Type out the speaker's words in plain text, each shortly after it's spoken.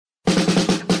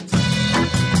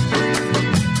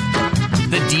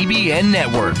DBN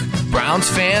Network. Browns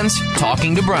fans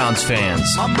talking to Browns fans.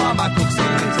 My mama cooks in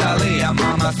Italy,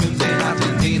 mama swims in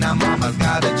Argentina, mama's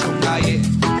got a chungaye.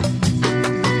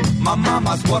 My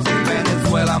mama's works in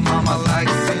Venezuela, mama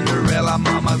likes Cinderella,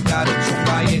 mama's got a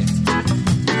chungaye.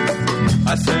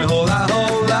 I say hola,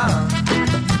 hola,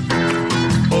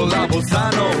 hola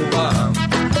bossa nova.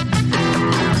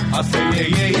 I say yeah,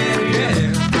 yeah, yeah,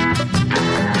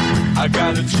 yeah. I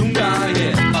got a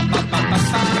chungaye.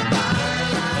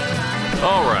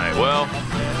 All right, well,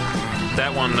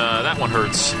 that one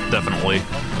hurts, definitely.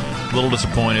 A little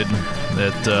disappointed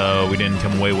that we didn't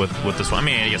come away with this one. I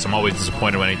mean, I guess I'm always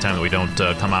disappointed anytime that we don't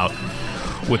come out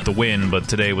with the win, but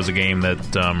today was a game that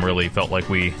really felt like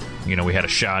we had a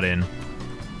shot in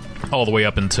all the way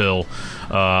up until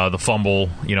the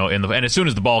fumble, and as soon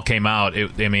as the ball came out,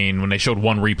 when they showed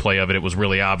one replay of it, it was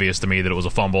really obvious to me that it was a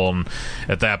fumble, and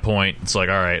at that point, it's like,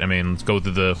 all right, let's go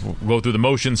through the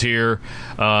motions here,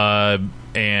 and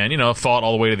fought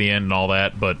all the way to the end and all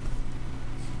that, but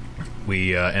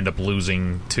we end up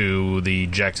losing to the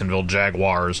Jacksonville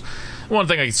Jaguars. One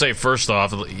thing I can say first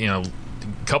off, a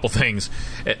couple things.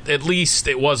 At least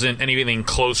it wasn't anything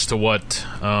close to what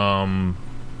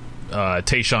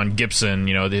Tayshaun Gibson,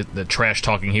 the trash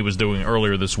talking he was doing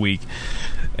earlier this week.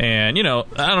 And, I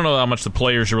don't know how much the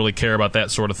players really care about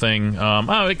that sort of thing.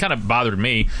 It kind of bothered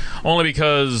me, only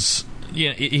because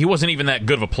he wasn't even that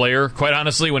good of a player, quite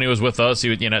honestly, when he was with us. He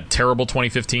was a terrible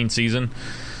 2015 season.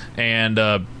 And,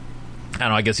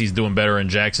 I guess he's doing better in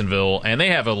Jacksonville. And they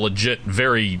have a legit,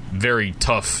 very, very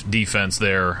tough defense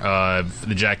there,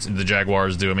 the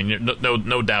Jaguars do. I mean,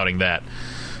 no doubting that.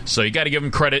 So you got to give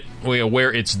them credit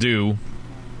where it's due,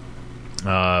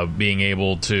 being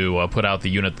able to put out the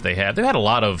unit that they had. They had a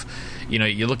lot of,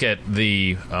 you look at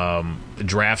the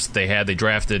drafts that they had. They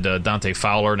drafted Dante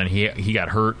Fowler, and he got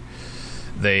hurt.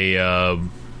 They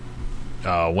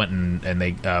went and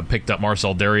they picked up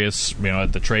Marcel Darius,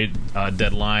 at the trade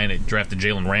deadline. They drafted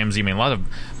Jalen Ramsey. A lot of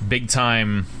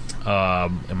big-time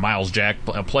Miles Jack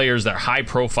players that are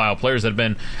high-profile players that have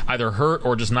been either hurt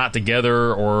or just not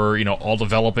together or, all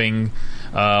developing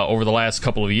over the last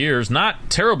couple of years. Not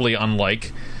terribly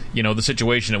unlike, the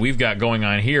situation that we've got going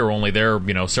on here, only they're,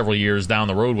 several years down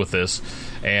the road with this.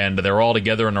 And they're all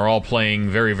together and they're all playing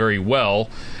very, very well.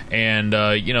 And,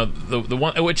 the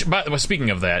one, which, speaking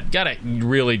of that, got to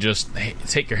really just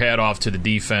take your hat off to the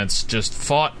defense. Just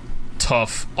fought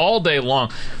tough all day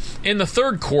long. In the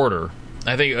third quarter,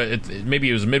 I think maybe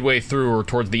it was midway through or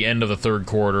towards the end of the third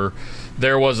quarter,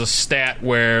 there was a stat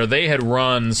where they had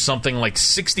run something like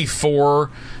 64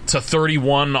 to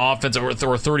 31 offense or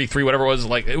 33, whatever it was.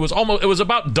 Like it was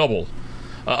about double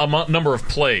number of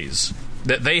plays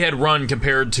that they had run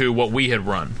compared to what we had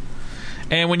run.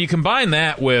 And when you combine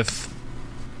that with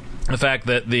the fact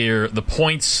that the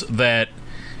points that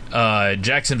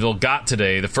Jacksonville got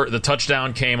today, the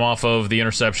touchdown came off of the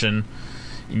interception,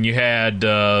 and you had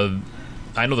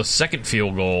I know the second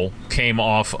field goal came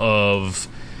off of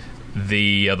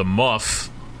the muff.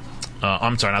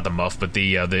 I'm sorry, not the muff, but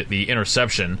the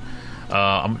interception.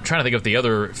 I'm trying to think of the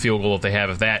other field goal if they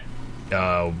have, if that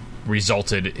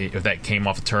resulted, if that came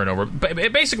off a turnover.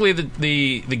 But basically,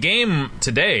 the game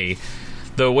today,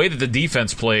 the way that the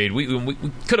defense played, we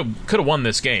could have won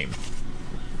this game.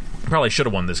 Probably should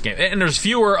have won this game. And there's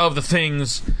fewer of the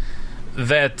things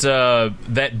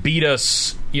that beat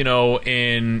us,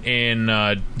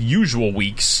 in usual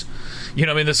weeks.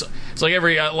 It's like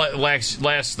every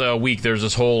last week there's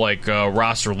this whole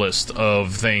roster list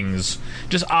of things,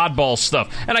 just oddball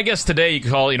stuff. And I guess today you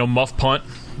could call it, muff punt.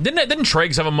 Didn't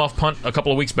Triggs have a muff punt a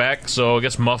couple of weeks back? So I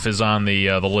guess muff is on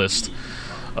the list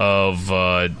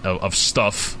of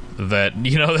stuff that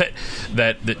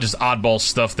that just oddball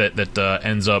stuff that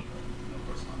ends up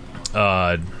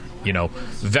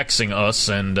vexing us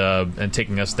and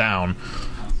taking us down.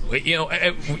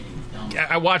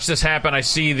 I watched this happen. I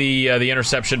see the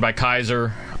interception by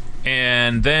Kaiser,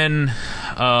 and then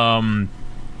on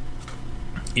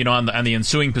the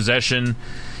ensuing possession,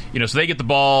 so they get the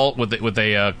ball with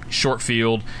a short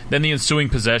field. Then the ensuing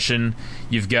possession,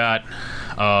 you've got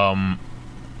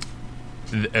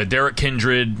Derek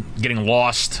Kindred getting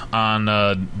lost on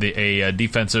a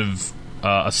defensive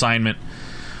assignment.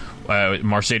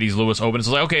 Mercedes Lewis opens.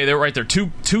 It's like, okay, they're right there.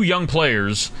 Two young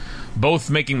players, both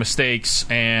making mistakes,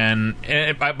 and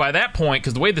by that point,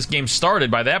 because the way this game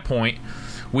started, by that point,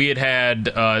 we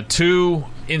had two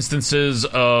instances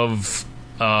of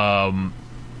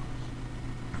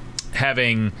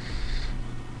having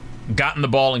gotten the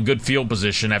ball in good field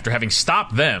position after having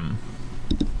stopped them.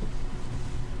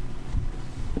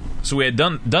 So we had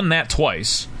done that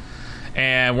twice,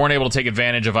 and weren't able to take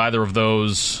advantage of either of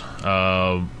those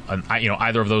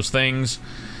either of those things.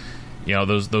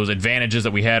 Those advantages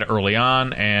that we had early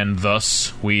on, and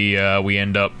thus we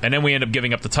end up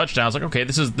giving up the touchdowns. Like, okay,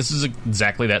 this is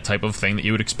exactly that type of thing that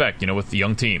you would expect, with the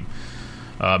young team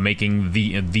making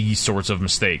these sorts of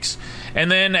mistakes.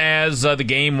 And then as the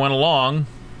game went along,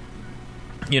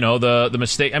 the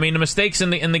mistakes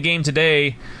in the game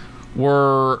today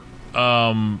were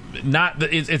not.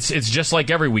 It's just like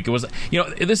every week. It was,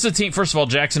 this is a team. First of all,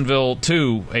 Jacksonville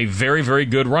too, a very, very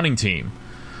good running team.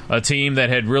 A team that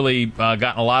had really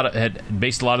had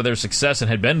based a lot of their success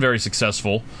and had been very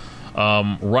successful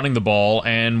running the ball,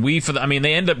 and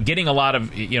they end up getting a lot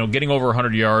of getting over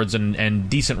 100 yards and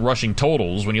decent rushing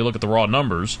totals when you look at the raw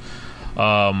numbers,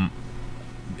 that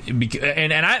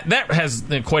has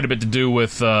quite a bit to do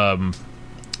with I've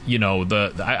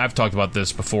talked about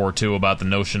this before too, about the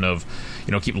notion of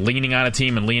keep leaning on a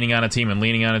team and leaning on a team and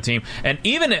leaning on a team, and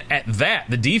even at that,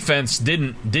 the defense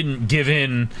didn't give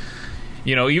in.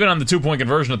 Even on the 2-point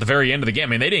conversion at the very end of the game,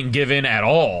 they didn't give in at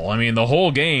all. The whole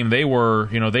game they were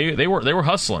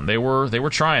hustling. They were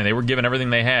trying. They were giving everything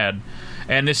they had.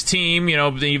 And this team,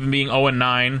 even being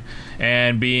 0-9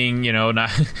 and being,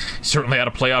 not certainly out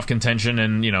of playoff contention,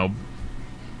 and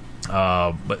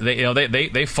but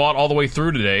they fought all the way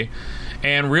through today.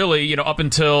 And really, up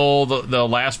until the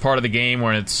last part of the game,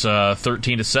 when it's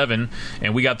 13-7,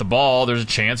 and we got the ball, there's a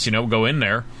chance, go in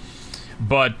there,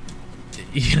 but.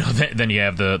 Then you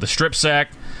have the strip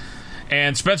sack,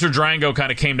 and Spencer Drango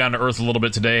kind of came down to earth a little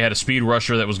bit today. Had a speed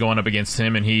rusher that was going up against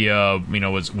him, and he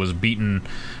was beaten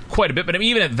quite a bit. But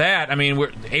even at that,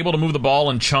 we're able to move the ball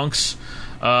in chunks.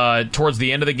 Towards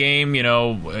the end of the game,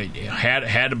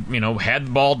 had the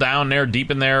ball down there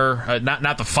deep in there.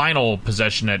 Not the final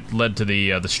possession that led to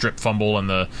the strip fumble and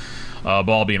the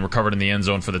ball being recovered in the end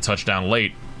zone for the touchdown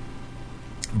late.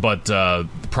 But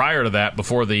prior to that,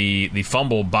 before the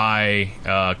fumble by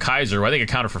Kaiser, I think it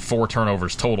counted for 4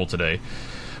 turnovers total today.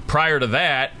 Prior to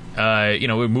that,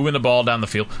 we're moving the ball down the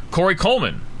field. Corey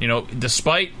Coleman,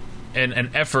 despite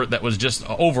an effort that was just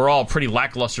overall pretty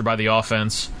lackluster by the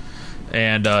offense,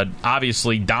 and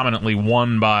obviously dominantly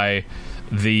won by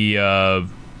the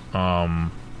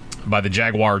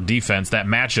Jaguar defense, that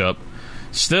matchup,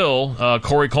 still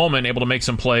Corey Coleman able to make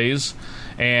some plays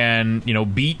and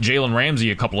beat Jalen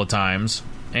Ramsey a couple of times,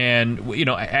 and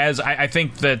as I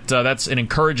think that that's an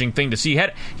encouraging thing to see. He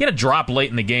had a drop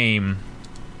late in the game,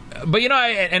 but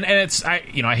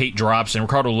I hate drops, and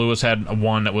Ricardo Lewis had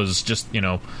one that was just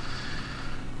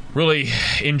really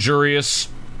injurious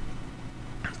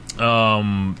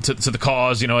to the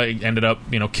cause. It ended up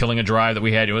killing a drive that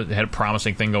we had. It had a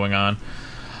promising thing going on.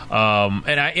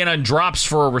 And drops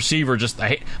for a receiver,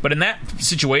 but in that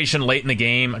situation late in the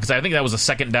game, because I think that was a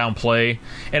second down play,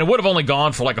 and it would have only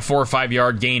gone for like a 4 or 5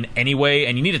 yard gain anyway,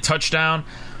 and you need a touchdown.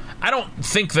 I don't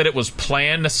think that it was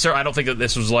planned necessarily. I don't think that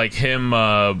this was like him,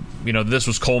 this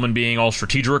was Coleman being all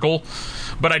strategical,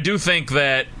 but I do think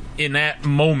that in that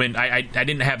moment, I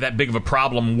didn't have that big of a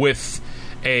problem with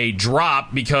a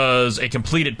drop, because a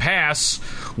completed pass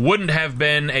wouldn't have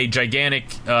been a gigantic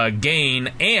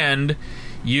gain, and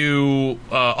you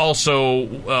also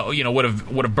would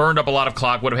have burned up a lot of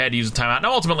clock, would have had to use a timeout.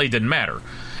 Now, ultimately, it didn't matter,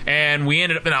 and we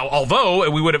ended up although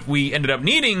we ended up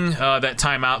needing that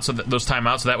timeout, those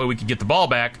timeouts, so that way we could get the ball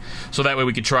back, so that way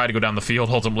we could try to go down the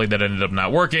field. Ultimately, that ended up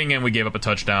not working, and we gave up a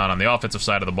touchdown on the offensive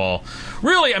side of the ball.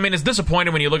 Really, it's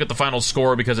disappointing when you look at the final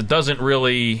score, because it doesn't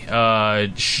really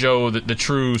show the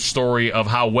true story of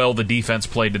how well the defense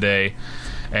played today,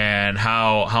 and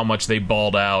how much they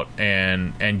balled out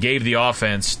and gave the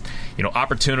offense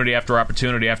opportunity after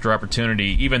opportunity after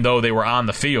opportunity, even though they were on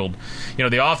the field.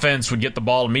 The offense would get the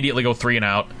ball, immediately go 3 and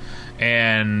out,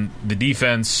 and the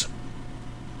defense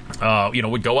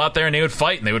would go out there and they would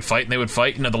fight, and they would fight, and they would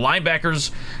fight. The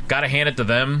linebackers, got to hand it to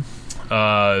them.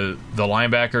 The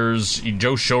linebackers,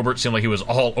 Joe Schobert seemed like he was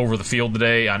all over the field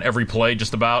today on every play,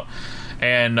 just about.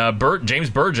 And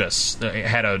James Burgess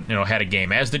had a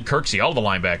game, as did Kirksey. All the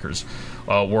linebackers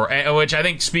were, which I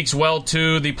think speaks well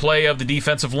to the play of the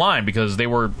defensive line, because they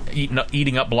were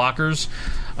eating up blockers.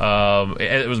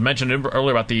 It was mentioned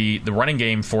earlier about the running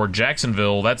game for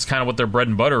Jacksonville. That's kind of what their bread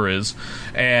and butter is,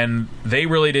 and they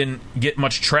really didn't get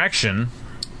much traction.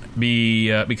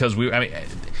 Because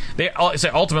they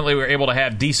ultimately were able to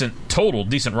have decent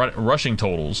rushing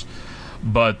totals,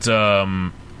 but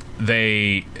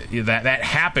that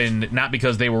happened not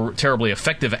because they were terribly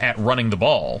effective at running the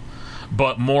ball,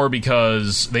 but more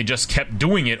because they just kept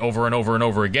doing it over and over and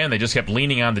over again. They just kept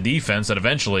leaning on the defense, that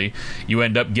eventually you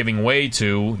end up giving way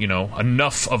to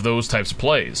enough of those types of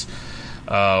plays.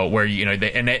 where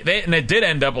it did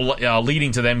end up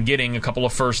leading to them getting a couple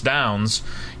of first downs,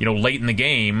 late in the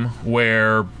game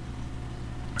where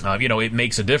it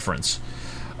makes a difference.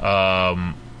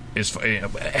 As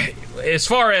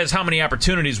far as how many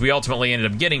opportunities we ultimately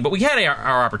ended up getting, but we had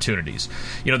our opportunities.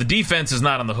 The defense is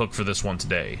not on the hook for this one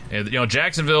today.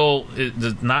 Jacksonville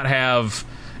does not have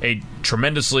a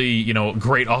tremendously,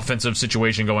 great offensive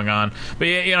situation going on. But,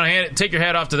 take your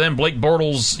hat off to them. Blake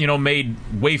Bortles, made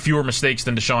way fewer mistakes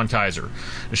than DeShone Kizer.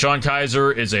 DeShone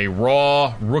Kizer is a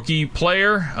raw rookie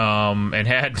player and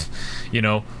had,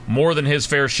 more than his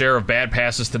fair share of bad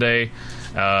passes today.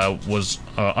 Was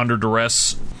under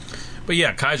duress. But,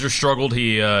 yeah, Kizer struggled.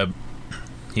 He had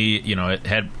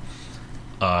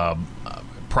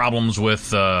problems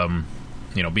with...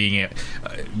 being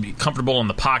comfortable in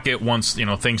the pocket once,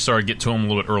 things started to get to him a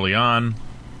little bit early on.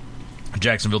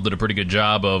 Jacksonville did a pretty good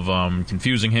job of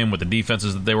confusing him with the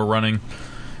defenses that they were running.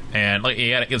 And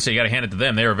you got to hand it to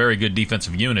them. They're a very good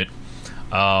defensive unit.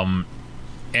 And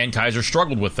Kizer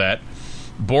struggled with that.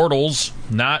 Bortles,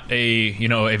 not a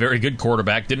very good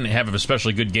quarterback, didn't have an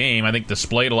especially good game. I think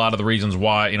displayed a lot of the reasons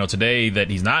why, today that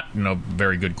he's not,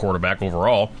 very good quarterback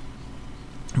overall.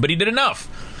 But he did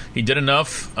enough. He did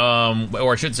enough,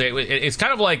 or I should say, it's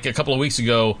kind of like a couple of weeks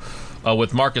ago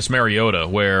with Marcus Mariota,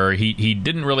 where he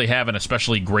didn't really have an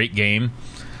especially great game.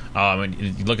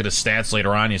 And you look at his stats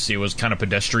later on, you see it was kind of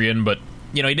pedestrian, but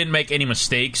he didn't make any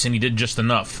mistakes, and he did just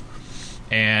enough.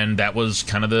 And that was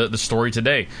kind of the story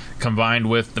today, combined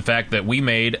with the fact that we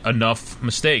made enough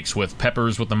mistakes, with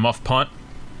Peppers with the muff punt,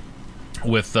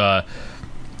 with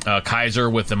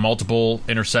Kizer with the multiple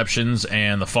interceptions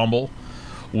and the fumble,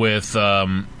 with...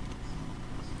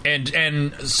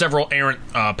 And several errant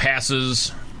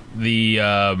passes.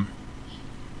 But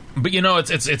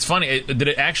it's funny.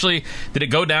 Did it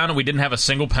go down and we didn't have a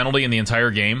single penalty in the entire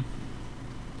game?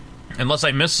 Unless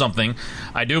I missed something,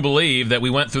 I do believe that we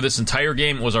went through this entire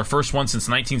game. It was our first one since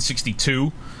 1962,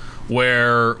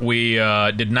 where we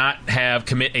did not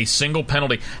commit a single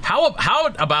penalty. How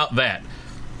about that?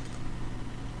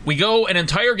 We go an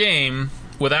entire game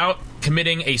without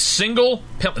committing a single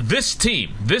penalty. This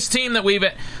team that we've...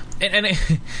 And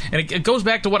it goes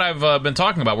back to what I've been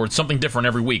talking about, where it's something different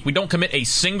every week. We don't commit a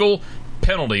single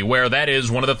penalty, where that is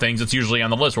one of the things that's usually on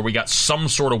the list, where we got some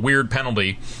sort of weird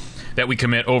penalty that we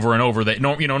commit over and over that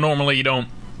normally you don't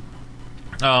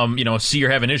see or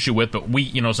have an issue with, but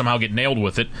we somehow get nailed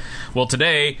with it. Well,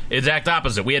 today, exact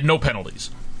opposite. We had no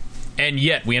penalties, and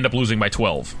yet we end up losing by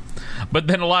 12. But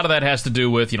then a lot of that has to do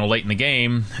with late in the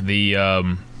game, the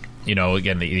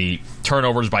the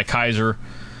turnovers by Kizer,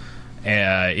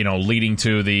 leading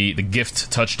to the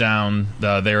gift touchdown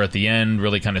there at the end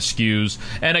really kind of skews.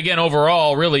 And again,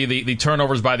 overall, really, the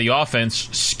turnovers by the offense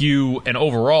skew an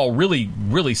overall really,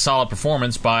 really solid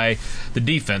performance by the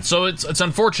defense. So it's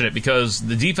unfortunate, because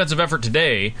the defensive effort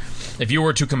today, if you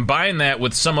were to combine that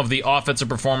with some of the offensive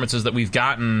performances that we've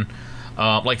gotten,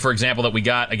 like, for example, that we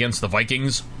got against the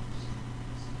Vikings,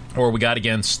 or we got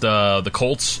against the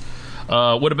Colts,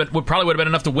 would probably would have been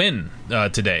enough to win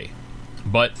today.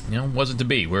 But wasn't to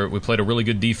be. We played a really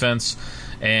good defense,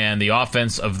 and the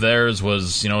offense of theirs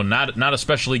was not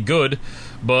especially good,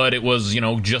 but it was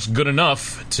just good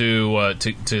enough to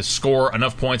score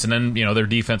enough points, and then their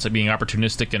defense being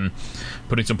opportunistic and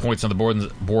putting some points on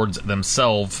the boards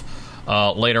themselves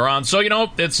later on. So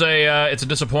it's a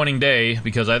disappointing day,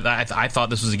 because I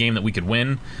thought this was a game that we could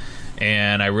win,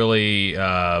 and I really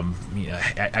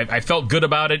I felt good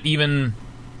about it even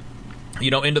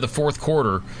into the fourth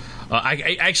quarter.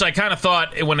 I kind of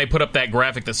thought when they put up that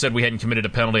graphic that said we hadn't committed a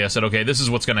penalty, I said, okay, this is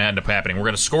what's going to end up happening. We're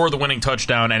going to score the winning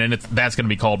touchdown, and then that's going to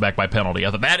be called back by penalty.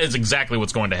 I thought that is exactly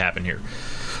what's going to happen here.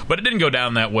 But it didn't go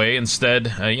down that way. Instead,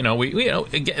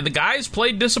 the guys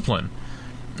played discipline.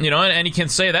 And you can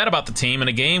say that about the team. In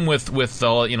a game with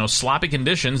sloppy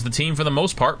conditions, the team, for the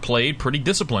most part, played pretty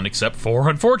disciplined, except for,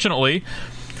 unfortunately,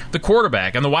 the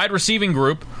quarterback. And the wide receiving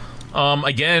group,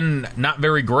 again, not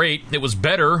very great. It was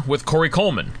better with Corey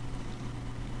Coleman.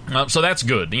 So that's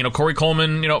good. Corey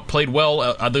Coleman, played well,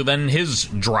 other than his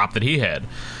drop that he had.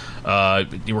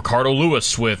 Ricardo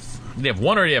Lewis did he have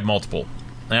one or did he have multiple?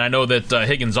 And I know that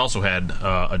Higgins also had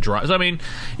a drop. So, I mean,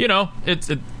 you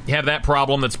have that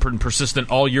problem that's persistent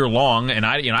all year long, and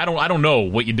I don't know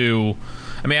what you do.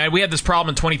 I mean, we had this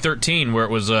problem in 2013 where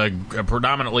it was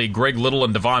predominantly Greg Little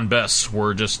and Devon Bess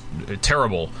were just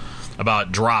terrible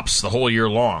about drops the whole year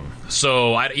long.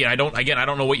 So I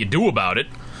don't know what you do about it,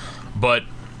 but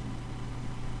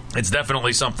it's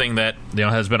definitely something that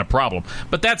has been a problem.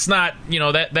 But that's not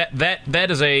that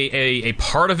is a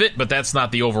part of it. But that's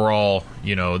not the overall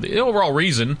the overall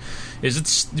reason. Is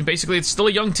it's still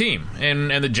a young team,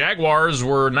 and the Jaguars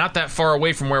were not that far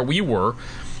away from where we were.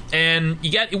 And we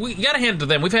got to hand it to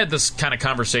them. We've had this kind of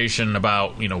conversation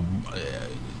about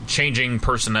changing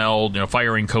personnel,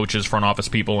 firing coaches, front office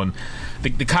people, and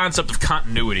the concept of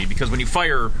continuity. Because when you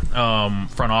fire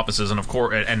front offices and of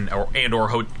course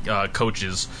or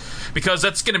coaches, because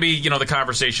that's going to be the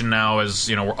conversation now as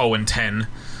we're 0-10.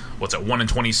 What's it,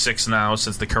 1-26 now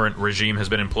since the current regime has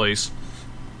been in place,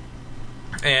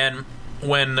 and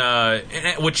when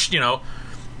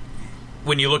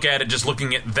when you look at it, just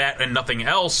looking at that and nothing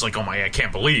else, like, oh my, I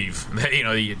can't believe that,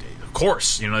 of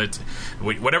course, it's,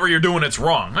 whatever you're doing, it's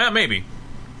wrong. Maybe.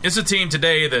 It's a team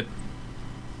today that,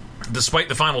 despite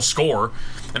the final score,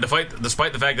 and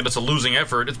despite the fact that it's a losing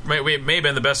effort, it may have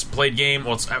been the best played game.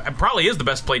 Well, it probably is the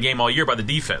best played game all year by the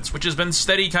defense, which has been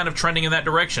steady, kind of trending in that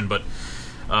direction. But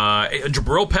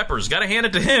Jabril Peppers, got to hand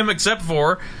it to him, except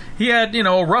for he had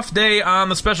a rough day on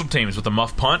the special teams with the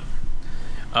muff punt.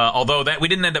 Although that we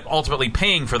didn't end up ultimately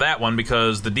paying for that one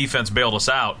because the defense bailed us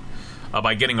out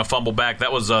by getting a fumble back.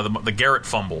 That was the Garrett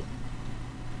fumble.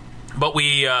 But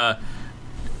we, outside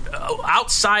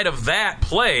of that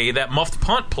play, that muffed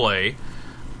punt play,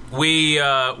 we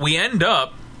end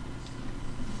up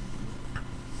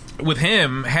with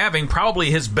him having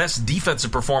probably his best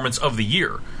defensive performance of the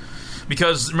year.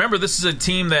 Because remember, this is a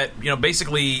team that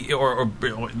basically, or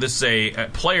this is a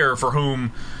player for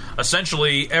whom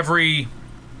essentially every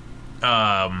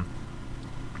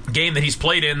game that he's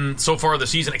played in so far this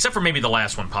season, except for maybe the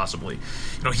last one possibly,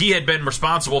 he had been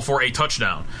responsible for a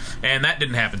touchdown, and that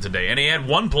didn't happen today. And he had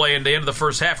one play in the end of the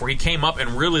first half where he came up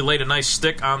and really laid a nice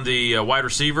stick on the wide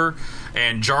receiver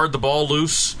and jarred the ball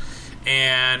loose,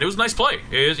 and it was a nice play.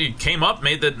 He came up,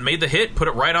 made the hit, put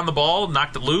it right on the ball,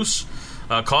 knocked it loose,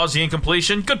 caused the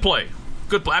incompletion. Good play.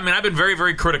 I mean, I've been very,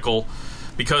 very critical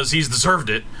because he's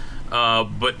deserved it.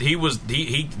 But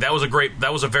that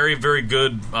was a very, very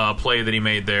good play that he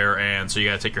made there, and so you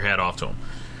got to take your hat off to him.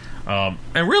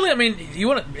 And really, I mean, you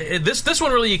want to this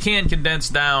one really you can condense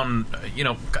down,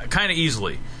 kind of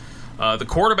easily. The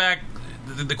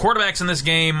quarterbacks in this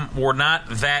game were not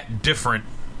that different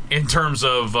in terms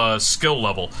of skill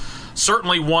level.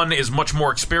 Certainly, one is much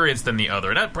more experienced than the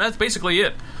other. That's basically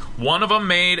it. One of them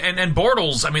made, and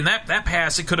Bortles, I mean, that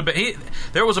pass, it could have been,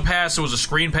 there was a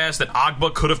screen pass that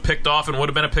Agba could have picked off and would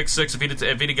have been a pick six if he'd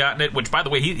have gotten it, which, by the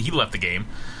way, he left the game.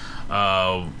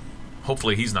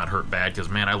 Hopefully he's not hurt bad, because,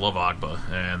 man, I love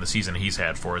Agba and the season he's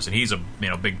had for us, and he's a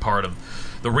big part of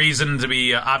the reason to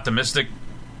be optimistic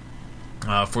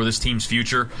for this team's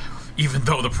future. Even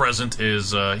though the present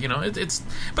is, it's.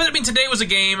 But I mean, today was a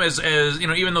game as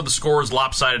even though the score is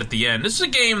lopsided at the end, this is a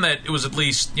game that it was at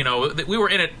least, that we were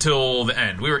in it till the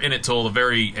end. We were in it till the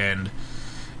very end.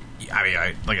 I mean,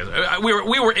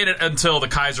 we were in it until the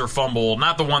Kaiser fumble,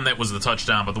 not the one that was the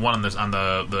touchdown, but the one on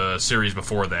the series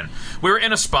before then. We were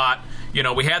in a spot.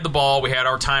 We had the ball. We had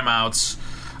our timeouts.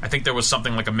 I think there was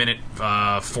something like a minute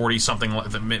 40 something,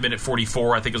 minute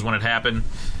 44. I think is when it happened.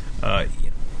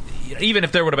 Even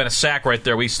if there would have been a sack right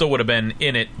there, we still would have been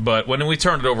in it. But when we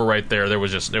turned it over right there, it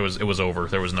was over.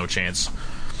 There was no chance,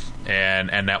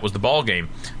 and that was the ball game.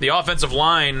 The offensive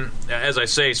line, as I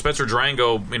say, Spencer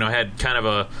Durango, had kind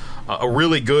of a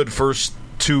really good first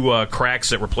two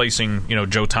cracks at replacing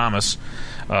Joe Thomas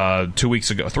 3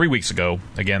 weeks ago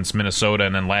against Minnesota,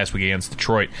 and then last week against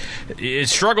Detroit. It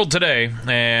struggled today,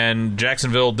 and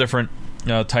Jacksonville different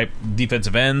type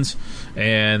defensive ends,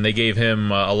 and they gave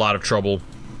him a lot of trouble.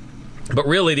 But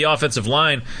really, the offensive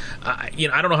line, I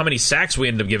don't know how many sacks we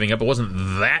ended up giving up. It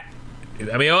wasn't that.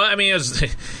 I mean,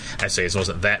 it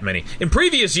wasn't that many. In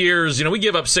previous years, we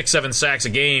give up 6-7 sacks a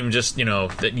game. Just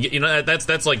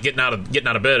that's like getting out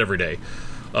of bed every day.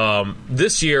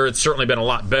 This year, it's certainly been a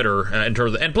lot better in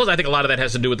terms of, and plus, I think a lot of that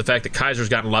has to do with the fact that Kaiser's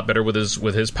gotten a lot better with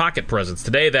his pocket presence.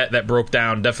 Today, that broke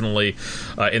down definitely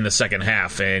in the second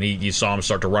half, and you saw him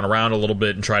start to run around a little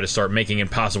bit and try to start making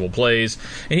impossible plays.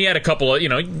 And he had a couple of,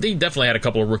 he definitely had a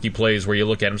couple of rookie plays where you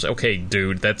look at him and say, okay,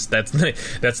 dude, that's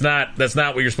not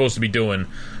what you're supposed to be doing.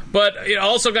 But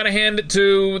also got to hand it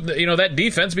to that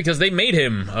defense, because they made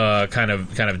him kind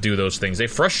of do those things. They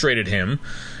frustrated him,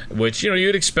 which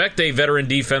you'd expect a veteran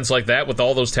defense like that with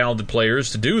all those talented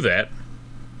players to do that,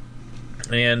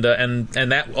 and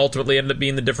that ultimately ended up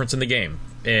being the difference in the game,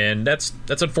 and that's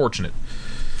unfortunate.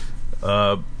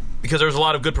 Because there was a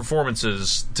lot of good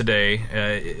performances today.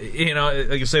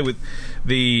 Like you say, with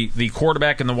the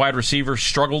quarterback and the wide receiver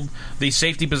struggled. The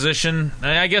safety position,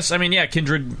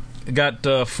 Kindred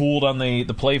got fooled on the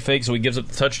play fake, so he gives up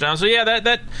the touchdown. So yeah,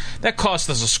 that cost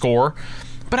us a score.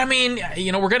 But I mean,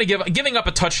 we're going to giving up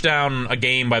a touchdown a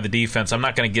game by the defense. I'm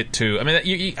not going to get to. I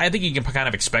mean, I think you can kind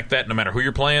of expect that no matter who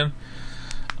you're playing.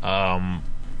 I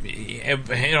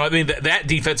mean, that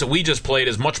defense that we just played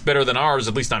is much better than ours,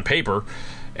 at least on paper.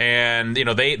 And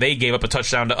they gave up a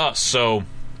touchdown to us. So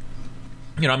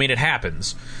I mean, it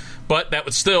happens. But that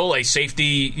was still a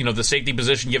safety, the safety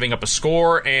position giving up a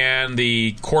score, and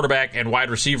the quarterback and wide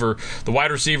receiver. The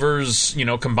wide receivers,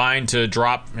 combined to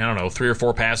drop, 3 or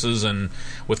 4 passes, and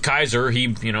with Kaiser,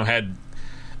 he, had.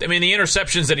 I mean, the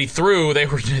interceptions that he threw, they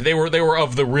were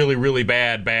of the really, really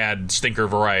bad stinker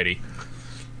variety,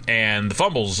 and the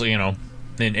fumbles, in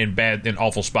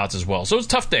awful spots as well. So it was a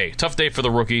tough day for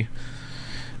the rookie.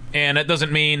 And that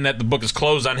doesn't mean that the book is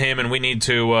closed on him, and we need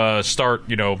to start,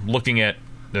 looking at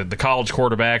the college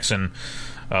quarterbacks,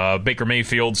 and Baker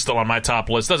Mayfield's still on my top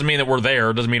list. Doesn't mean that we're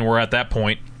there. Doesn't mean we're at that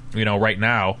point, right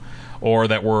now, or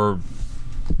that we're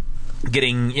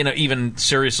getting, even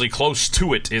seriously close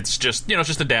to it. It's just, it's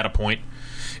just a data point.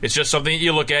 It's just something that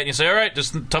you look at and you say, all right,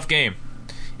 just a tough game.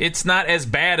 It's not as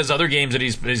bad as other games that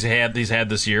he's had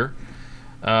this year.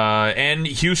 And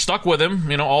Hugh stuck with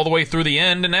him, all the way through the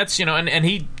end, and that's, and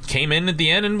he came in at the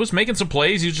end and was making some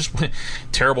plays. He was just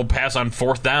terrible pass on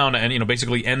 4th down and,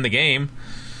 basically end the game.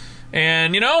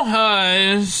 And,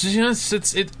 it's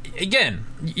again,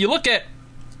 you look at,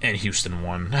 and Houston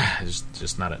won. It's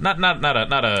just not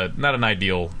an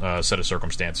ideal set of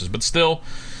circumstances, but still,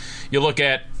 you look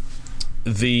at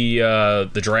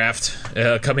the draft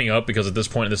coming up, because at this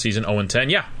point in the season, 0-10.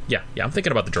 Yeah, I'm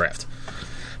thinking about the draft.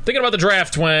 Thinking about the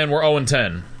draft when we're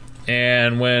 0-10,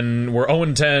 and when we're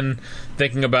 0-10,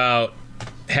 thinking about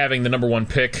having the number 1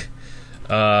 pick.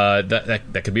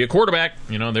 That could be a quarterback.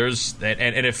 There's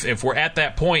and if we're at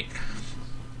that point,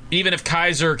 even if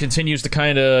Kaiser continues to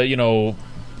kind of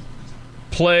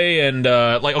play and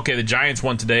okay, the Giants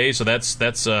won today, so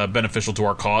that's beneficial to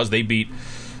our cause. They beat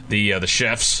the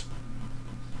Chefs,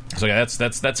 so yeah,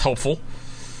 that's helpful.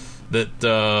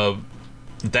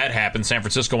 That happened. San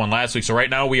Francisco won last week, so right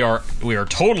now we are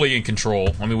totally in control.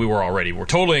 I mean, we're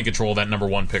totally in control of that number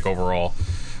 1 pick overall.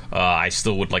 I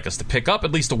still would like us to pick up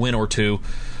at least a win or two,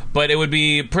 but it would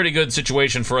be a pretty good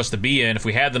situation for us to be in if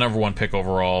we had the number 1 pick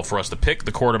overall, for us to pick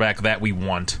the quarterback that we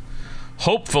want.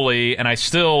 Hopefully, and I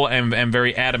still am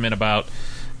very adamant about,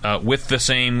 with the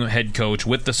same head coach,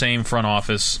 with the same front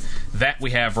office that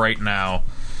we have right now,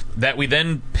 that we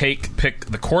then pick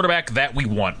the quarterback that we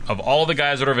want. Of all the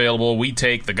guys that are available, we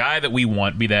take the guy that we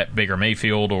want, be that Baker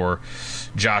Mayfield or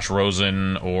Josh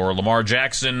Rosen or Lamar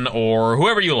Jackson or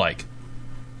whoever you like.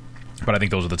 But I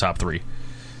think those are the top 3.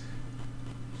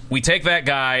 We take that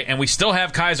guy, and we still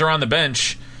have Kaiser on the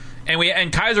bench,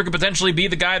 and Kaiser could potentially be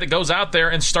the guy that goes out there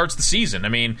and starts the season. I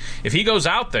mean, if he goes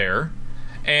out there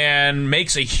and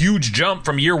makes a huge jump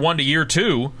from year 1 to year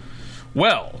 2,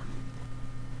 well,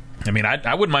 I mean,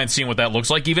 I wouldn't mind seeing what that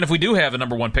looks like, even if we do have a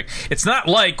number 1 pick. It's not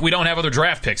like we don't have other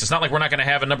draft picks. It's not like we're not going to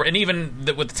have a number. And even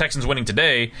with the Texans winning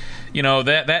today,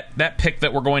 that pick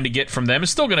that we're going to get from them is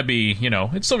still going to be,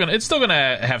 it's still going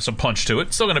to have some punch to it.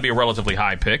 It's still going to be a relatively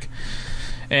high pick.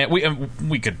 And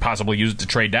we could possibly use it to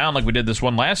trade down like we did this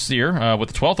one last year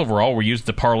with the 12th overall. We used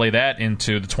to parlay that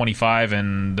into the 25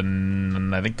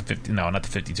 and I think the 50. No, not the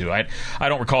 52. I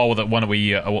don't recall what the one that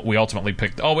we ultimately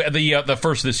picked. Oh, the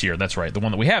first this year. That's right, the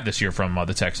one that we have this year from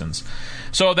the Texans.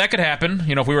 So that could happen.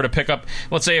 If we were to pick up,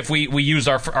 let's say if we used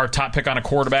our top pick on a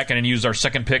quarterback and then used our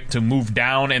second pick to move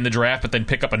down in the draft, but then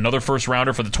pick up another first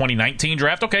rounder for the 2019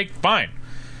 draft. Okay, fine.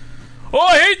 Oh,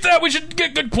 I hate that. We should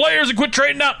get good players and quit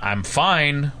trading up. I'm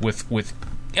fine with.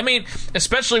 I mean,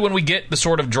 especially when we get the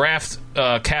sort of draft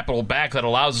capital back that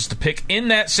allows us to pick in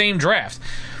that same draft.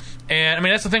 And I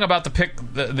mean, that's the thing about the pick,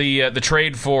 the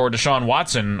trade for Deshaun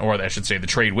Watson, or I should say, the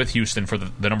trade with Houston for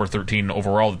the number 13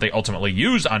 overall that they ultimately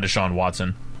used on Deshaun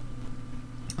Watson.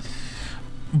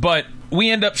 But we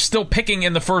end up still picking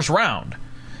in the first round.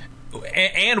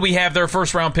 And we have their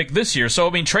first round pick this year. So, I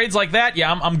mean, trades like that, yeah,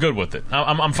 I'm good with it.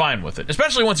 I'm fine with it,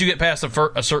 especially once you get past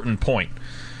a certain point.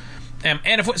 And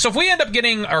if we end up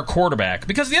getting our quarterback,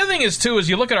 because the other thing is, too, is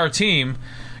you look at our team,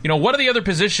 what are the other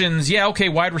positions? Yeah, okay,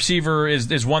 wide receiver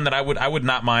is one that I would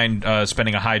not mind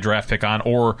spending a high draft pick on,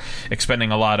 or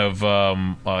expending a lot of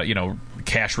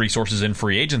cash resources in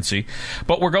free agency.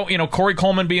 But we're Corey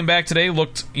Coleman being back today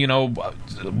looked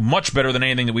much better than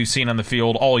anything that we've seen on the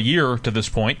field all year to this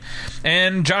point.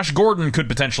 And Josh Gordon could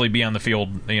potentially be on the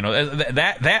field.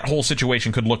 That whole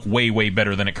situation could look way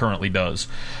better than it currently does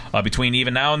between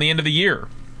even now and the end of the year.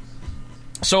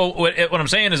 So what I'm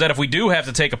saying is that if we do have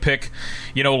to take a pick,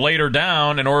 later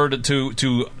down in order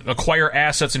to acquire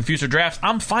assets in future drafts,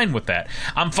 I'm fine with that.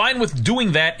 I'm fine with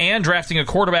doing that and drafting a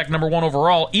quarterback number 1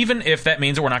 overall, even if that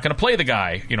means that we're not going to play the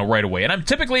guy, right away. And I'm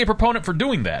typically a proponent for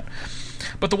doing that.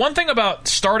 But the one thing about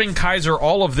starting Kaiser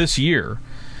all of this year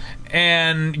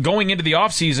and going into the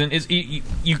offseason is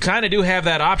you kind of do have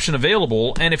that option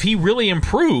available, and if he really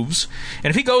improves,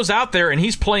 and if he goes out there and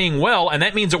he's playing well, and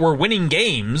that means that we're winning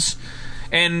games,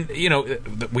 and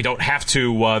we don't have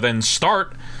to then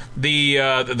start the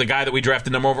guy that we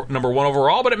drafted number 1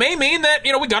 overall, but it may mean that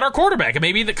we got our quarterback. It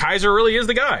may be that Kaiser really is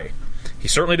the guy. He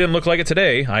certainly didn't look like it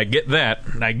today. I get that.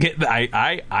 I get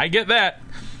that.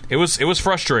 It was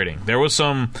frustrating. There was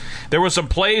some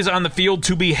plays on the field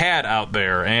to be had out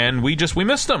there, and we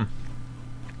missed them.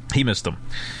 He missed them,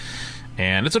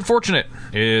 and it's unfortunate.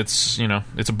 It's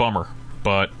it's a bummer,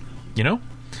 but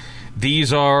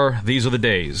these are the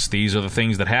days. These are the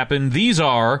things that happen. These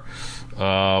are,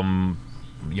 Mama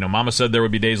said there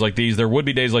would be days like these. There would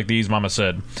be days like these, Mama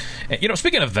said. And,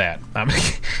 speaking of that,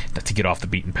 to get off the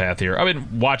beaten path here, I've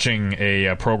been watching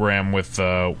a program with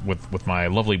my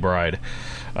lovely bride.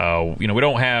 We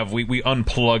don't have we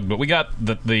unplugged, but we got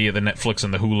the Netflix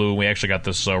and the Hulu. We actually got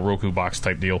this Roku box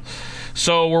type deal.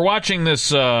 So we're watching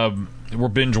this. We're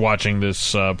binge watching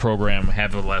this program.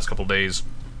 Have for the last couple of days.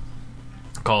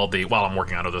 Called while I'm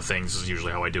working on other things is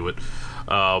usually how I do it.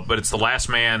 But it's The Last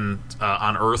Man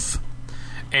on Earth,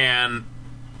 and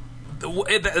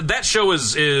that show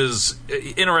is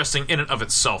interesting in and of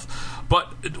itself.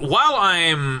 But while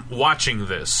I'm watching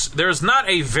this, there's not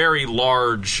a very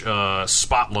large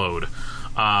spot load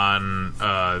on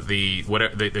the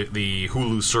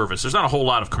Hulu service. There's not a whole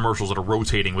lot of commercials that are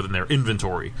rotating within their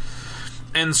inventory.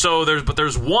 And so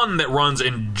there's one that runs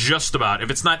in just about,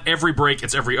 if it's not every break,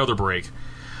 it's every other break.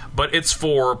 But it's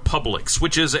for Publix,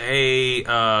 which is a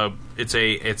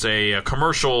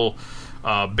commercial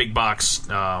big box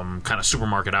kind of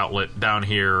supermarket outlet down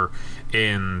here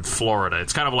in Florida.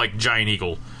 It's kind of like Giant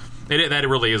Eagle. That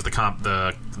really is the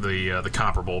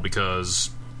comparable, because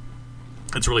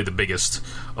it's really the biggest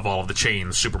of all of the chain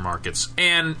supermarkets.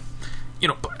 And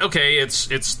okay,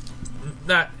 it's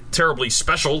not terribly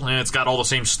special, and it's got all the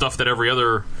same stuff that every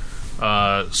other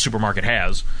supermarket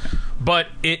has. But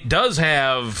it does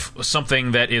have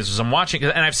something that is, as I'm watching,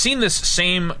 and I've seen this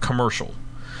same commercial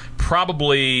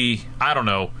probably,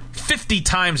 50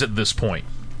 times at this point.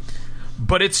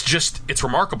 But it's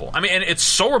remarkable. I mean, and it's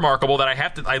so remarkable that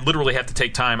I literally have to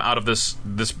take time out of this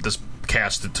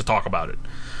cast to talk about it.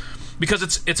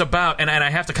 Because it's about, and I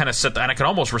have to kind of set and I can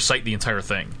almost recite the entire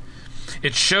thing.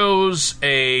 It shows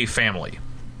a family.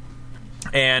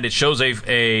 And it shows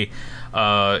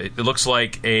it looks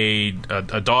like a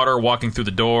daughter walking through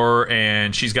the door,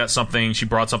 and she brought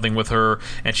something with her,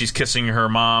 and she's kissing her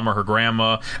mom or her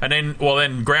grandma, and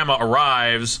then grandma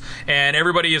arrives, and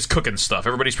everybody is cooking stuff,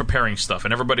 everybody's preparing stuff,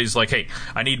 and everybody's like, hey,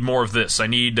 I need more of this, I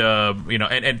need, and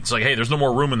it's like, hey, there's no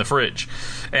more room in the fridge,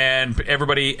 and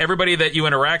everybody that you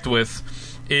interact with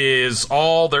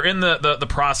they're in the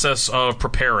process of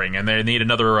preparing, and they need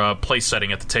another place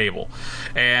setting at the table,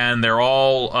 and they're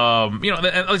all like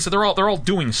I said, they're all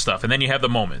doing stuff, and then you have the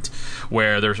moment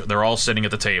where they're all sitting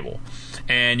at the table,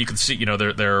 and you can see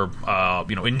they're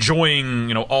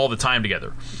enjoying all the time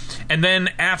together, and then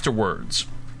afterwards,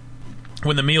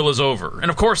 when the meal is over,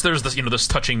 and of course there's this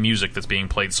touching music that's being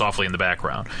played softly in the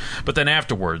background, but then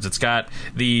afterwards it's got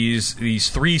these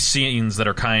 3 scenes that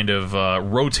are kind of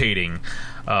rotating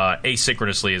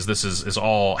asynchronously as this is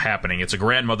all happening. It's a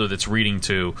grandmother that's reading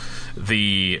to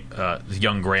the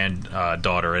young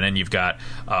granddaughter, and then you've got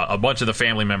a bunch of the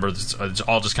family members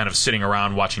all just kind of sitting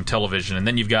around watching television, and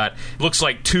then you've got, looks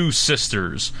like 2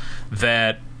 sisters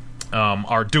that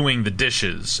are doing the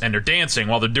dishes, and they're dancing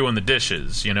while they're doing the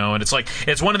dishes, and it's like,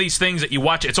 it's one of these things that you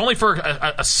watch, it's only for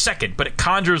a second, but it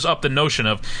conjures up the notion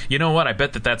of, what, I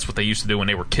bet that's what they used to do when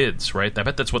they were kids, right? I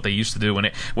bet that's what they used to do when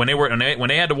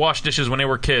they had to wash dishes when they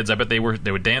were kids. I bet they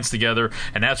would dance together,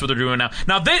 and that's what they're doing now.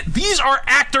 Now, these are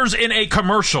actors in a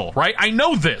commercial, right? I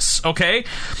know this, okay?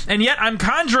 And yet I'm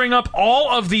conjuring up all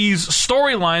of these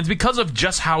storylines because of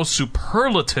just how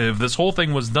superlative this whole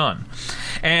thing was done.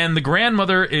 And the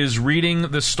grandmother is reading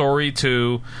the story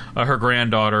to her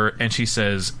granddaughter, and she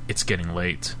says, "It's getting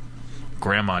late.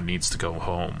 Grandma needs to go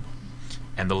home."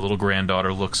 And the little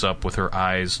granddaughter looks up with her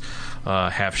eyes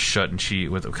half shut, and she,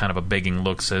 with kind of a begging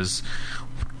look, says,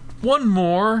 one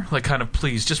more, like, kind of,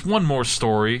 please, just one more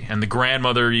story. And the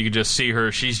grandmother, you can just see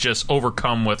her, she's just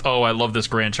overcome with, oh, I love this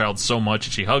grandchild so much,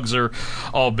 and she hugs her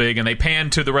all big, and they pan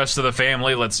to the rest of the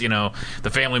family. The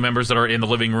family members that are in the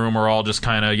living room are all just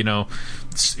kind of,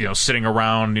 sitting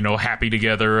around, happy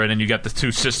together, and then you got the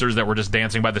two sisters that were just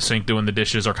dancing by the sink doing the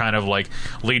dishes are kind of, like,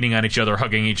 leaning on each other,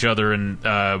 hugging each other, and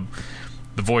the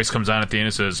voice comes on at the end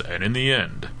and says, and in the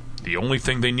end, the only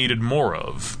thing they needed more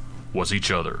of was each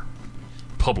other.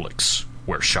 Publix,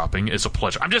 where shopping is a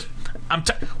pleasure.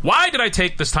 Why did I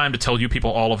take this time to tell you people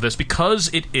all of this?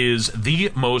 Because it is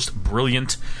the most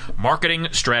brilliant marketing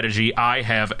strategy I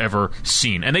have ever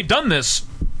seen. And they've done this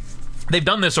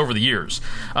over the years.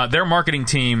 Their marketing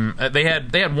team, they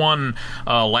had one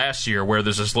last year where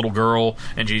there's this little girl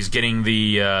and she's getting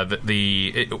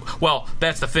well,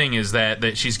 that's the thing, is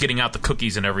that she's getting out the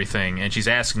cookies and everything, and she's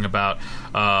asking about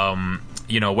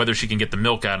whether she can get the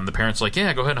milk out, and the parents are like,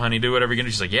 yeah, go ahead, honey, do whatever you're gonna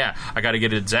do. She's like, yeah, I gotta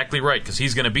get it exactly right because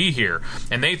he's gonna be here.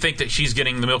 And they think that she's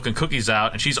getting the milk and cookies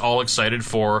out, and she's all excited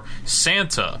for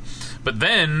Santa. But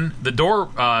then the door,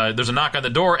 there's a knock on the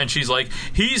door, and she's like,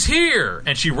 he's here!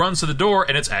 And she runs to the door,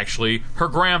 and it's actually her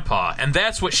grandpa. And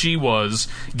that's what she was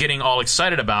getting all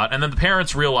excited about. And then the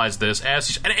parents realize this,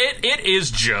 and it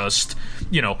is just,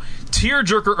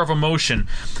 tearjerker of emotion.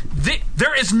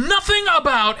 There is nothing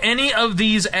about any of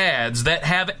these ads that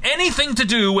have anything to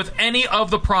do with any of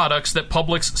the products that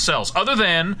Publix sells, other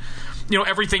than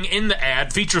everything in the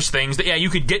ad features things that, you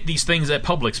could get these things at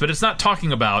Publix, but it's not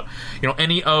talking about,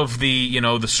 any of the,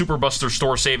 the Super Buster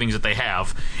store savings that they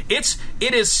have. It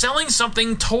is selling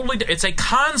something totally, it's a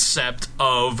concept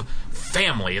of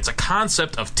family. It's a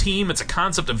concept of team. It's a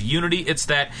concept of unity. It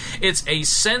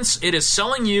is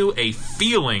selling you a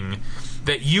feeling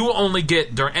that you only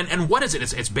get during, and what is it?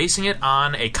 It's basing it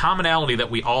on a commonality that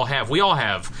we all have. We all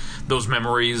have those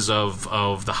memories of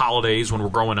the holidays when we're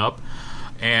growing up,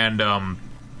 and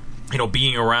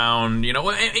being around,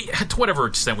 to whatever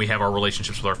extent we have our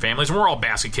relationships with our families, and we're all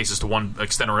basket cases to one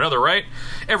extent or another, right?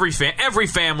 Every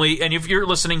family, and if you're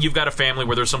listening, you've got a family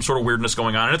where there's some sort of weirdness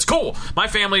going on, and it's cool. My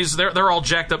family's, they're all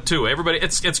jacked up too. Everybody,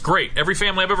 it's great. Every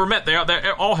family I've ever met, they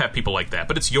all have people like that,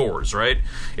 but it's yours, right?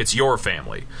 It's your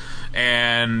family,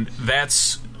 and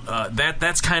that's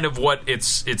kind of what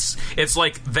it's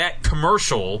like. That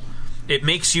commercial, it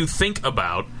makes you think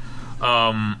about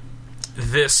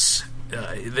this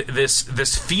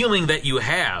feeling that you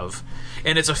have,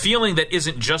 and it's a feeling that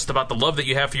isn't just about the love that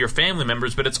you have for your family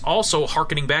members, but it's also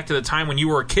hearkening back to the time when you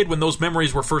were a kid when those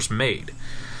memories were first made.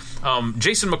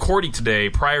 Jason McCourty today,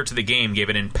 prior to the game, gave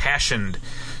an impassioned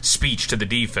speech to the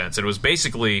defense. It was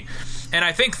basically, and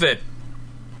I think that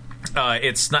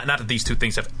it's not that these two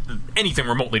things have anything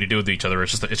remotely to do with each other.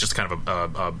 It's just kind of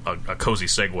a cozy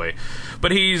segue.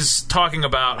 But he's talking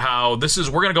about how we're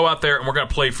going to go out there and we're going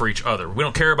to play for each other. We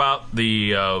don't care about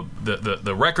the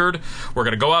record. We're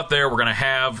going to go out there. We're going to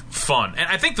have fun. And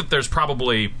I think that there's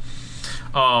probably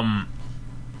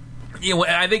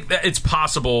I think that it's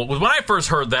possible. When I first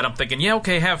heard that, I'm thinking, yeah,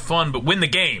 okay, have fun, but win the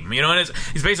game. And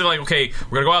he's basically like, okay,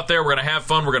 we're going to go out there, we're going to have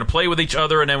fun, we're going to play with each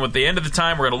other, and then at the end of the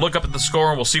time, we're going to look up at the score,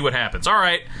 and we'll see what happens. All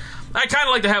right, I kind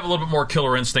of like to have a little bit more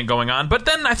killer instinct going on, but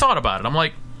then I thought about it. I'm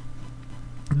like,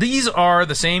 these are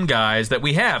the same guys that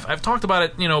we have. I've talked about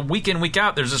it, week in, week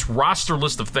out. There's this roster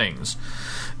list of things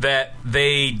that's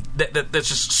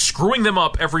just screwing them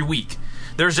up every week.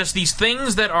 There's just these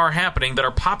things that are happening, that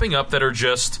are popping up, that are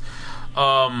just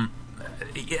and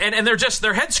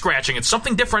they're head scratching. It's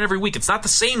something different every week. It's not the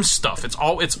same stuff.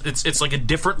 It's like a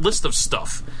different list of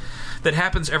stuff that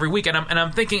happens every week. And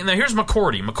I'm thinking, now here's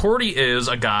McCourty. McCourty is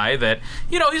a guy that,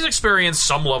 he's experienced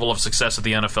some level of success at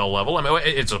the NFL level. I mean,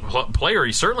 it's a player,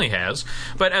 he certainly has.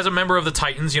 But as a member of the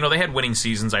Titans, they had winning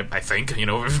seasons, I think,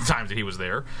 the times that he was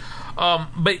there.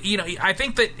 But I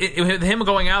think that him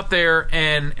going out there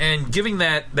and giving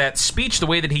that speech the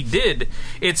way that he did,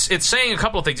 it's saying a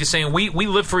couple of things. He's saying we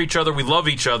live for each other, we love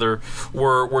each other,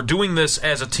 we're doing this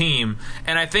as a team,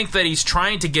 and I think that he's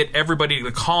trying to get everybody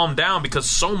to calm down, because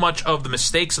so much of the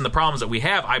mistakes and the problems that we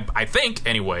have, I think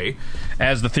anyway,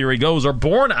 as the theory goes, are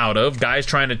born out of guys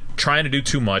trying to do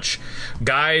too much,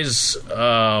 guys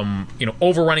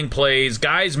overrunning plays,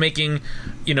 guys making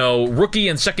rookie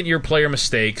and second year player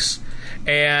mistakes.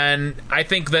 And I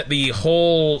think that the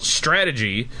whole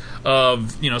strategy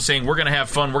of saying we're going to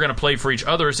have fun, we're going to play for each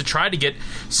other, is to try to get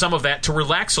some of that to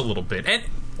relax a little bit. And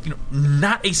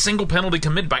not a single penalty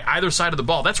committed by either side of the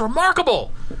ball. That's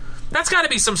remarkable. That's got to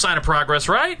be some sign of progress,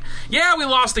 right? Yeah, we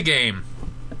lost the game,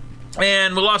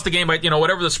 and we lost the game by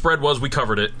whatever the spread was. We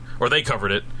covered it, or they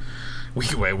covered it. We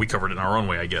covered it in our own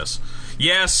way, I guess.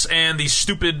 Yes, and the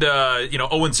stupid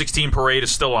 0-16 parade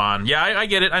is still on. Yeah, I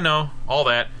get it. I know all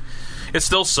that. It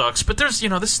still sucks, but there's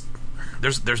some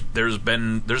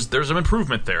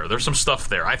improvement there. There's some stuff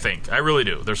there. I think I really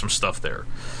do. There's some stuff there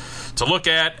to look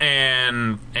at,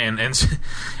 and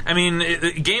I mean,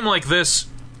 a game like this,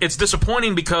 it's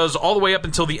disappointing because all the way up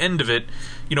until the end of it,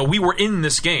 we were in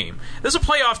this game. This is a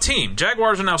playoff team.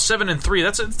 Jaguars are now 7-3.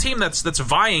 That's a team that's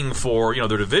vying for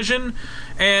their division,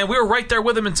 and we were right there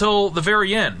with them until the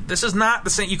very end. This is not the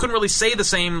same. You couldn't really say the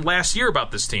same last year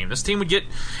about this team. This team would get,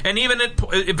 and even at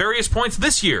various points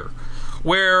this year,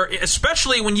 where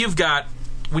especially when you've got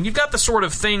the sort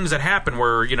of things that happen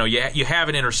where you have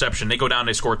an interception, they go down,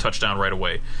 they score a touchdown right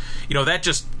away. That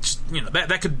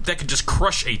that could just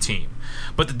crush a team.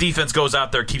 But the defense goes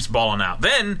out there, keeps balling out.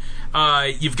 Then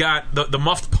you've got the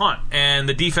muffed punt, and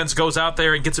the defense goes out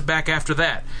there and gets it back after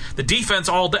that. The defense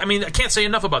all day. I mean, I can't say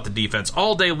enough about the defense.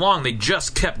 All day long, they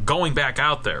just kept going back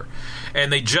out there,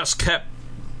 and they just kept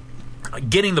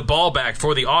getting the ball back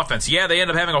for the offense. Yeah, they end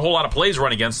up having a whole lot of plays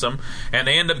run against them, and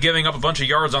they end up giving up a bunch of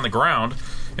yards on the ground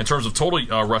in terms of total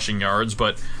rushing yards.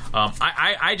 But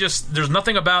I just, there's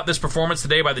nothing about this performance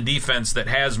today by the defense that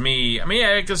has me. I mean,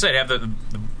 like I said, have the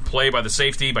play by the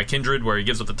safety by Kindred where he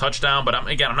gives up the touchdown. But I'm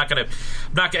not gonna.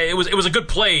 It was a good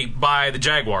play by the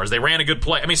Jaguars. They ran a good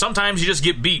play. I mean, sometimes you just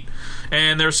get beat,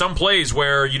 and there's some plays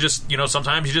where you just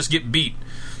sometimes you just get beat.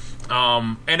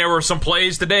 And there were some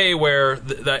plays today where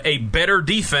a better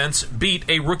defense beat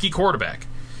a rookie quarterback.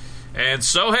 And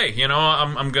so, hey,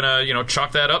 I'm gonna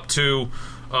chalk that up to.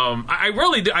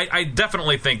 I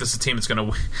definitely think this is a team that's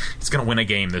gonna win a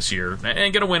game this year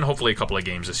and gonna win hopefully a couple of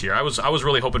games this year. I was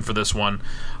really hoping for this one.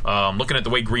 Looking at the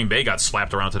way Green Bay got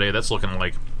slapped around today, that's looking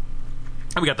like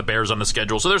we got the Bears on the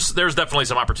schedule. So there's definitely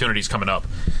some opportunities coming up.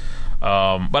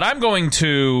 But I'm going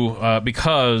to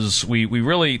because we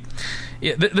really.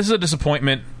 Yeah, this is a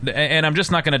disappointment, and I'm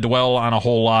just not going to dwell on a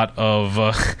whole lot of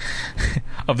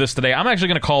of this today. I'm actually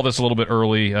going to call this a little bit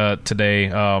early today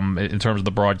in terms of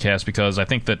the broadcast because I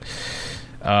think that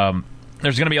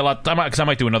there's going to be a lot. Because I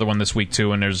might do another one this week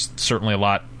too, and there's certainly a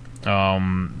lot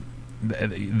that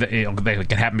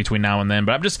can happen between now and then.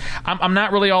 But I'm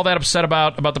not really all that upset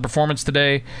about the performance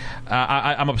today.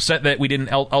 I'm upset that we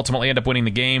didn't ultimately end up winning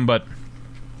the game, but.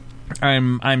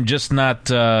 I'm just not.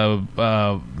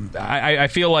 I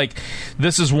feel like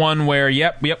this is one where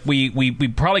we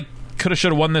probably could have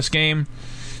should have won this game,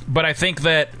 but I think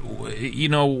that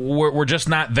we're just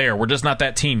not there. We're just not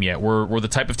that team yet. We're the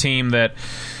type of team that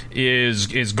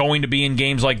is going to be in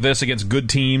games like this against good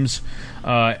teams,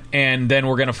 and then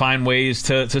we're going to find ways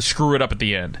to screw it up at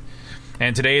the end.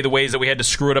 And today, the ways that we had to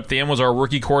screw it up at the end was our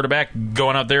rookie quarterback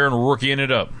going out there and rookieing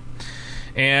it up.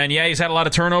 And yeah, he's had a lot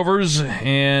of turnovers,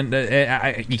 and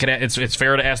it's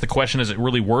fair to ask the question: is it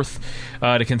really worth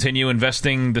to continue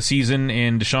investing the season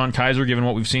in Deshaun Kaiser, given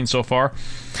what we've seen so far?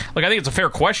 Look, I think it's a fair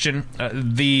question.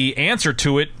 The answer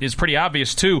to it is pretty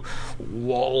obvious too.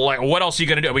 Like, what else are you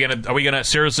going to do? Are we gonna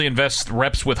seriously invest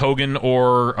reps with Hogan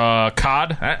or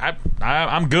Codd?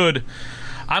 I'm good.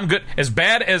 I'm good. As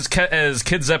bad as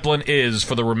Kid Zeppelin is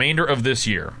for the remainder of this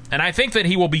year, and I think that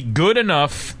he will be good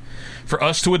enough for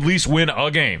us to at least win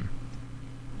a game.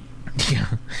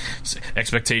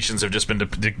 Expectations have just been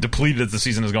depleted as the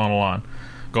season has gone along.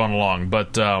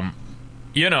 But I'm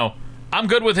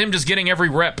good with him just getting every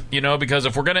rep. Because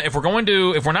if we're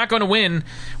not going to win,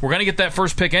 we're going to get that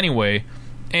first pick anyway,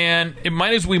 and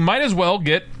we might as well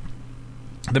get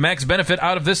the max benefit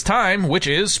out of this time, which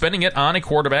is spending it on a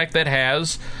quarterback that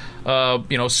has.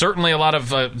 Certainly a lot of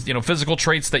physical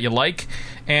traits that you like,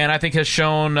 and I think has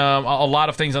shown a lot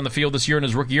of things on the field this year in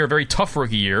his rookie year, a very tough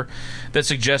rookie year, that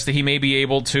suggests that he may be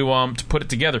able to put it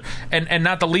together. And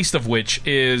not the least of which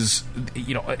is,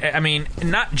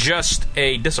 not just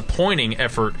a disappointing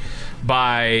effort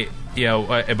by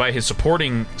his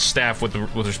supporting staff with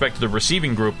respect to the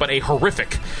receiving group, but a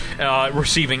horrific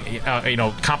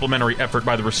complimentary effort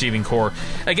by the receiving corps.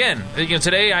 Again,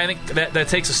 today I think that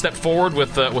takes a step forward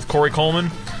with Corey Coleman,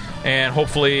 and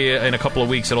hopefully in a couple of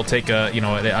weeks it'll take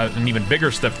an even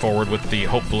bigger step forward with the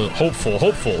hopeful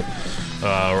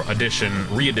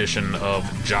re-edition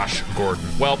of Josh Gordon.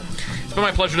 Well, it's been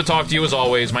my pleasure to talk to you as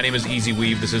always. My name is Easy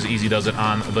Weave. This is Easy Does It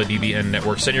on the DBN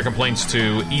Network. Send your complaints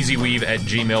to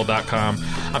easyweave@gmail.com.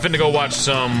 I'm finna go watch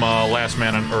some Last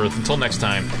Man on Earth. Until next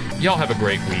time, y'all have a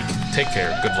great week. Take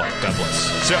care. Good luck. God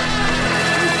bless. See ya.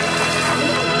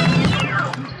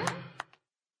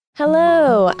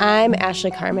 Hello, I'm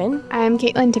Ashley Carmen. I'm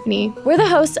Caitlin Tiffany. We're the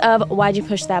hosts of Why'd You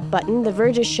Push That Button, The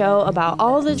Verge's show about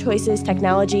all the choices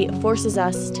technology forces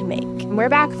us to make. And we're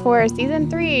back for season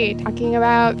 3, talking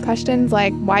about questions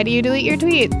like, why do you delete your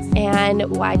tweets? And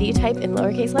why do you type in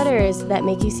lowercase letters that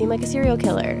make you seem like a serial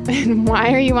killer? And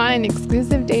why are you on an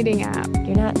exclusive dating app?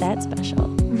 You're not that special.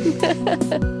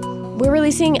 We're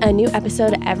releasing a new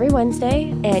episode every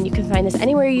Wednesday, and you can find us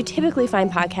anywhere you typically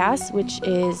find podcasts, which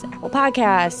is Apple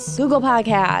Podcasts, Google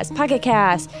Podcasts, Pocket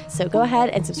Casts. So go ahead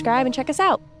and subscribe and check us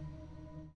out.